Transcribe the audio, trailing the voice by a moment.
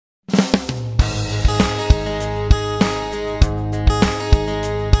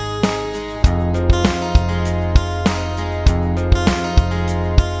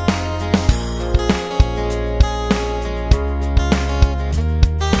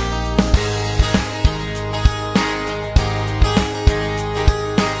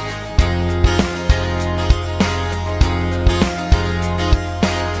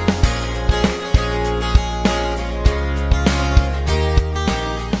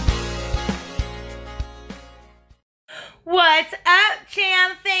What's up,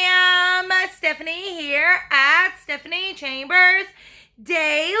 Cham Fam? Stephanie here at Stephanie Chambers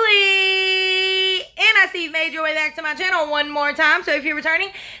Daily. And I see you've made your way back to my channel one more time. So if you're returning,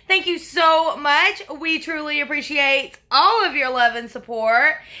 thank you so much. We truly appreciate all of your love and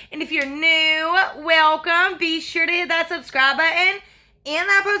support. And if you're new, welcome. Be sure to hit that subscribe button and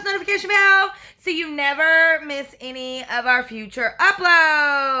that post notification bell so you never miss any of our future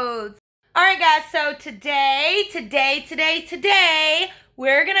uploads. Alright guys, so today,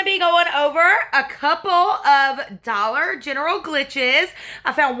 we're going to be going over a couple of Dollar General glitches.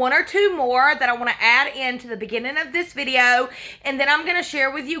 I found one or two more that I want to add into the beginning of this video. And then I'm going to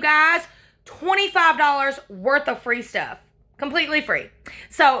share with you guys $25 worth of free stuff. Completely free.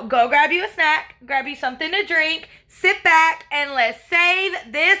 So go grab you a snack, grab you something to drink, sit back, and let's save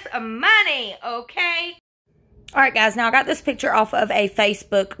this money, okay? Alright guys, now I got this picture off of a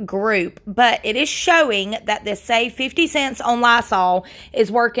Facebook group, but it is showing that this save 50 cents on Lysol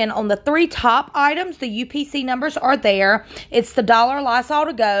is working on the three top items. The UPC numbers are there. It's the $1 Lysol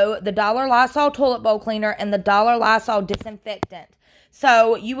to go, the $1 Lysol toilet bowl cleaner, and the $1 Lysol disinfectant.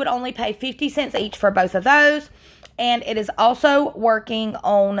 So you would only pay 50 cents each for both of those. And it is also working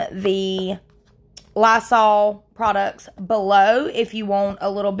on the Lysol products below if you want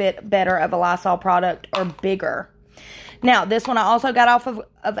a little bit better of a Lysol product or bigger. Now, this one I also got off of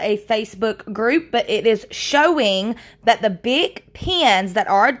a Facebook group, but it is showing that the big pens that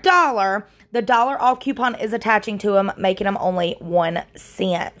are $1, the $1 off coupon is attaching to them, making them only 1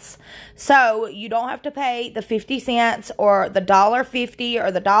 cent. So you don't have to pay the 50 cents or the $1.50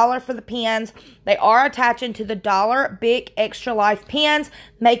 or the $1 for the pens. They are attaching to the $1 Big Extra Life pens,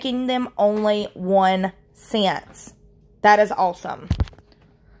 making them only 1 cent. That is awesome.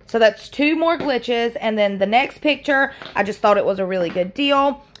 So that's two more glitches. And then the next picture, I just thought it was a really good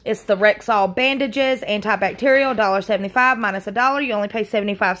deal. It's the Rexall bandages, antibacterial, $1.75 minus $1. You only pay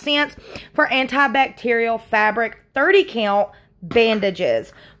 75 cents for antibacterial fabric 30 count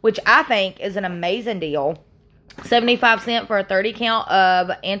bandages, which I think is an amazing deal. 75 cents for a 30 count of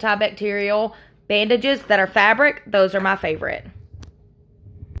antibacterial bandages that are fabric. Those are my favorite.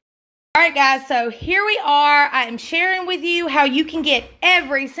 Alright guys, so here we are. I am sharing with you how you can get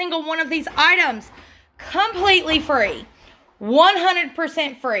every single one of these items completely free.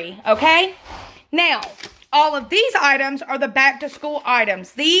 100% free, okay? Now, all of these items are the back to school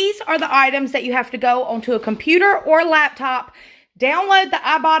items. These are the items that you have to go onto a computer or laptop, download the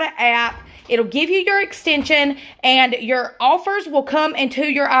IBOTTA app. It'll give you your extension and your offers will come into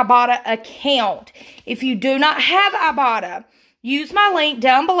your IBOTTA account. If you do not have IBOTTA, use my link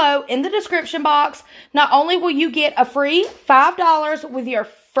down below in the description box. Not only will you get a free $5 with your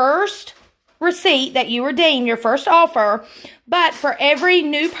first receipt that you redeem, your first offer, but for every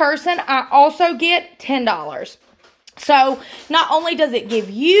new person, I also get $10. So not only does it give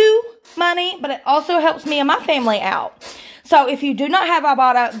you money, but it also helps me and my family out. So if you do not have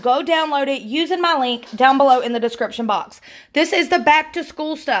IBOTTA, go download it using my link down below in the description box. This is the back to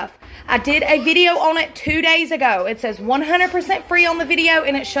school stuff. I did a video on it 2 days ago. It says 100% free on the video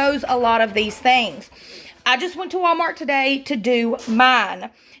and it shows a lot of these things. I just went to Walmart today to do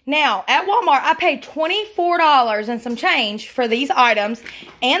mine. Now, at Walmart, I paid $24 and some change for these items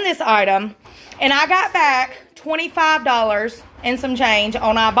and this item, and I got back $25 and some change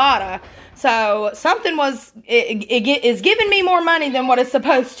on IBOTTA. So, something was, it is giving me more money than what it's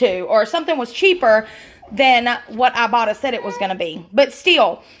supposed to, or something was cheaper than what IBOTTA said it was going to be. But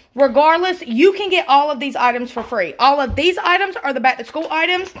still, regardless, you can get all of these items for free. All of these items are the back to school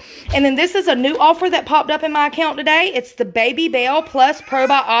items. And then this is a new offer that popped up in my account today. It's the Baby Bell Plus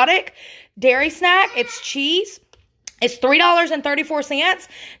Probiotic Dairy Snack. It's cheese. It's $3.34.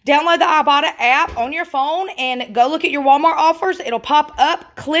 Download the IBOTTA app on your phone and go look at your Walmart offers. It'll pop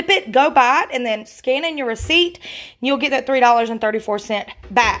up, clip it, go buy it, and then scan in your receipt. You'll get that $3.34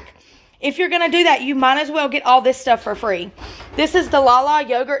 back. If you're going to do that, you might as well get all this stuff for free. This is the Lala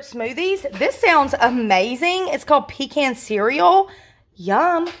Yogurt Smoothies. This sounds amazing. It's called Pecan Cereal.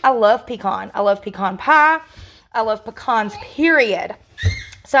 Yum. I love pecan. I love pecan pie. I love pecans, period.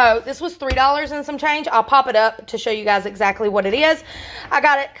 So, this was $3 and some change. I'll pop it up to show you guys exactly what it is. I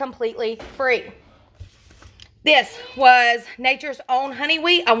got it completely free. This was Nature's Own Honey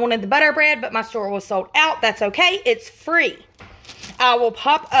Wheat. I wanted the butter bread, but my store was sold out. That's okay. It's free. I will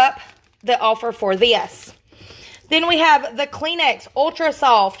pop up the offer for this. Then we have the Kleenex Ultra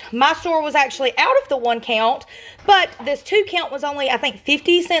Soft. My store was actually out of the 1 count, but this 2 count was only, I think,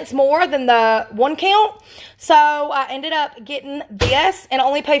 50 cents more than the 1 count. So I ended up getting this and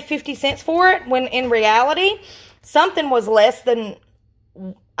only paid 50 cents for it, when in reality, something was less than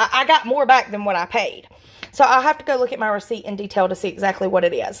I got more back than what I paid. So I'll have to go look at my receipt in detail to see exactly what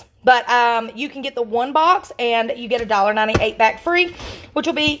it is. But you can get the one box and you get $1.98 back free, which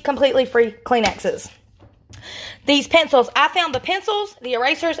will be completely free Kleenexes. These pencils, I found the pencils, the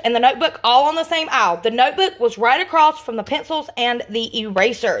erasers, and the notebook all on the same aisle. The notebook was right across from the pencils and the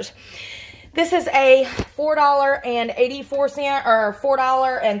erasers. This is a $4.84 or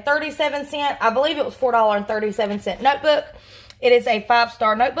 $4.37. I believe it was $4.37 notebook. It is a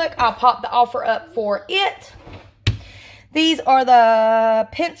 5-star notebook. I'll pop the offer up for it. These are the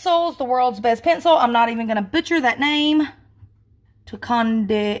pencils, the world's best pencil. I'm not even going to butcher that name.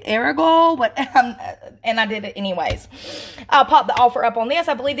 Tuconde Arago, but and I did it anyways. I'll pop the offer up on this.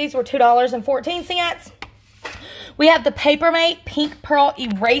 I believe these were $2.14. We have the Papermate Pink Pearl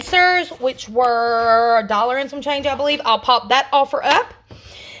Erasers, which were $1 and some change, I believe. I'll pop that offer up.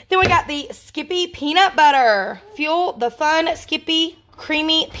 Then we got the Skippy Peanut Butter. Fuel the Fun Skippy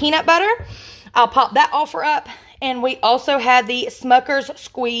Creamy Peanut Butter. I'll pop that offer up. And we also had the Smucker's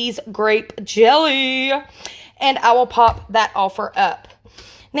Squeeze Grape Jelly. And I will pop that offer up.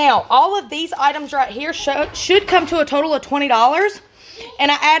 Now, all of these items right here should come to a total of $20.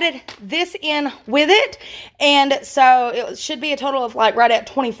 And I added this in with it. And so it should be a total of like right at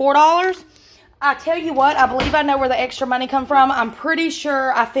 $24. I tell you what, I believe I know where the extra money come from. I'm pretty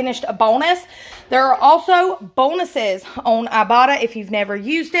sure I finished a bonus. There are also bonuses on Ibotta if you've never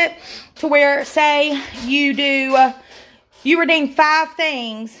used it, to where, say, you redeem 5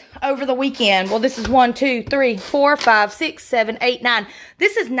 things over the weekend. Well, this is 1, 2, 3, 4, 5, 6, 7, 8, 9.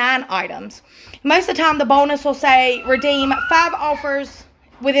 This is 9 items. Most of the time, the bonus will say redeem 5 offers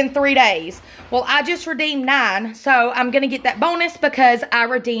within 3 days. Well, I just redeemed 9, so I'm going to get that bonus because I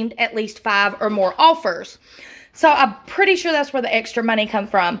redeemed at least 5 or more offers. So I'm pretty sure that's where the extra money come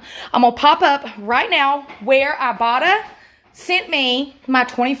from. I'm going to pop up right now where Ibotta sent me my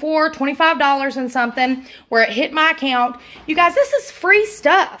 $25 and something, where it hit my account. You guys, this is free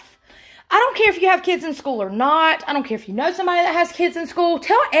stuff. I don't care if you have kids in school or not. I don't care if you know somebody that has kids in school.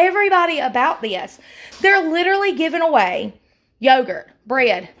 Tell everybody about this. They're literally giving away yogurt,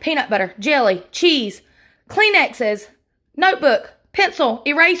 bread, peanut butter, jelly, cheese, Kleenexes, notebook, pencil,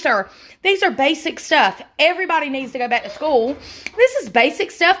 eraser. These are basic stuff. Everybody needs to go back to school. This is basic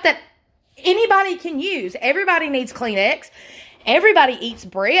stuff that anybody can use. Everybody needs Kleenex. Everybody eats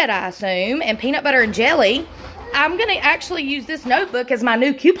bread, I assume, and peanut butter and jelly. I'm going to actually use this notebook as my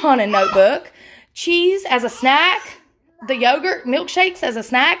new couponing notebook. Cheese as a snack. The yogurt, milkshakes as a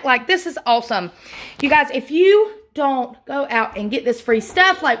snack. Like, this is awesome. You guys, if you don't go out and get this free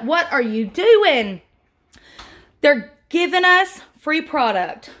stuff, like, what are you doing? They're giving us free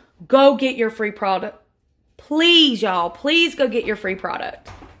product. Go get your free product. Please, y'all, please go get your free product.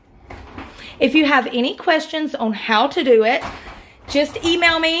 If you have any questions on how to do it, just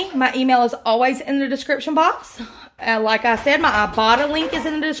email me. My email is always in the description box. Like I said, my Ibotta link is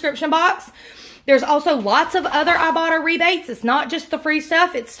in the description box. There's also lots of other Ibotta rebates. It's not just the free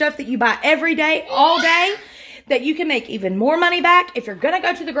stuff. It's stuff that you buy every day, all day, that you can make even more money back. If you're going to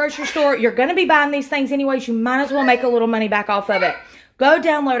go to the grocery store, you're going to be buying these things anyways. You might as well make a little money back off of it. Go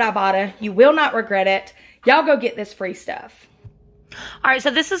download Ibotta. You will not regret it. Y'all go get this free stuff. All right, so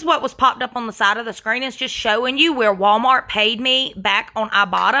this is what was popped up on the side of the screen. It's just showing you where Walmart paid me back on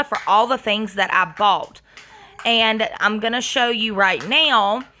Ibotta for all the things that I bought. And I'm going to show you right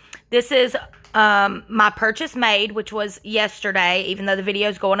now. This is my purchase made, which was yesterday, even though the video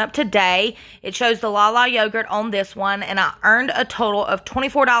is going up today. It shows the Lala yogurt on this one, and I earned a total of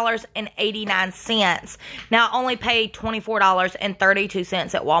 $24.89. Now, I only paid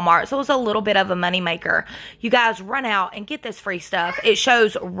 $24.32 at Walmart, so it was a little bit of a moneymaker. You guys, run out and get this free stuff. It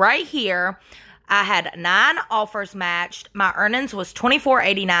shows right here. I had 9 offers matched. My earnings was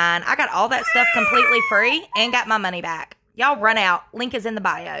 $24.89. I got all that stuff completely free and got my money back. Y'all run out. Link is in the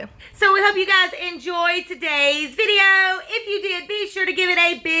bio. So we hope you guys enjoyed today's video. If you did, be sure to give it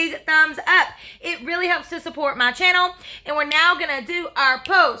a big thumbs up. It really helps to support my channel. And we're now going to do our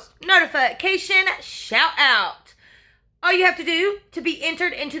post notification shout out. All you have to do to be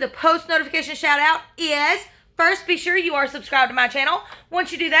entered into the post notification shout out is, first, be sure you are subscribed to my channel.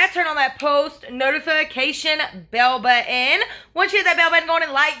 Once you do that, turn on that post notification bell button. Once you hit that bell button, go on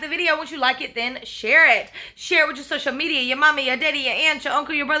and like the video. Once you like it, then share it. Share it with your social media, your mommy, your daddy, your aunt, your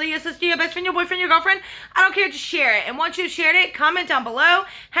uncle, your brother, your sister, your best friend, your boyfriend, your girlfriend. I don't care, just share it. And once you've shared it, comment down below.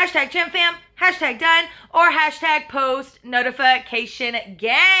 Hashtag ChimFam, hashtag done, or hashtag post notification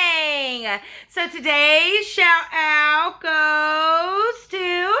gang. So today's shout out goes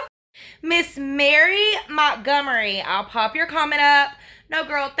to Miss Mary Montgomery. I'll pop your comment up. No,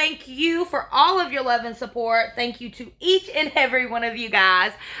 girl, thank you for all of your love and support. Thank you to each and every one of you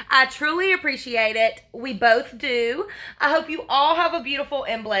guys. I truly appreciate it. We both do. I hope you all have a beautiful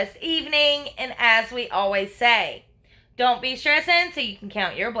and blessed evening. And as we always say, don't be stressing so you can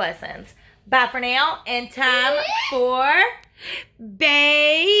count your blessings. Bye for now. And time for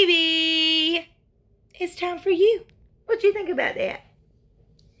baby. It's time for you. What you think about that?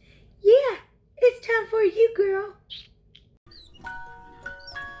 Yeah, it's time for you, girl.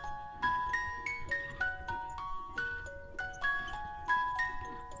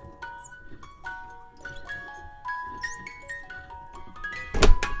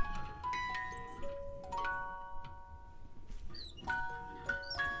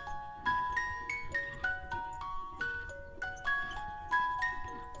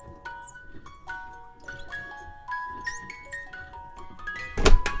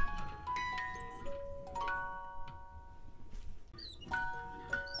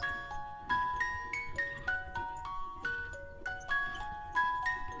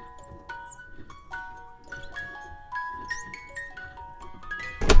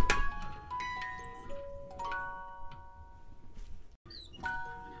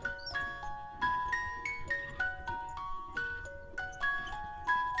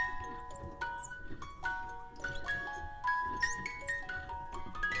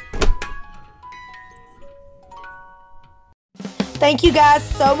 Thank you guys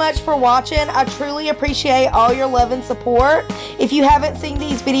so much for watching. I truly appreciate all your love and support. If you haven't seen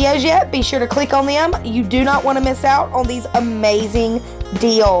these videos yet, be sure to click on them. You do not want to miss out on these amazing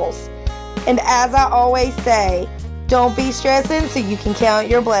deals. And as I always say, don't be stressing so you can count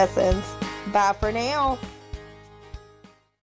your blessings. Bye for now.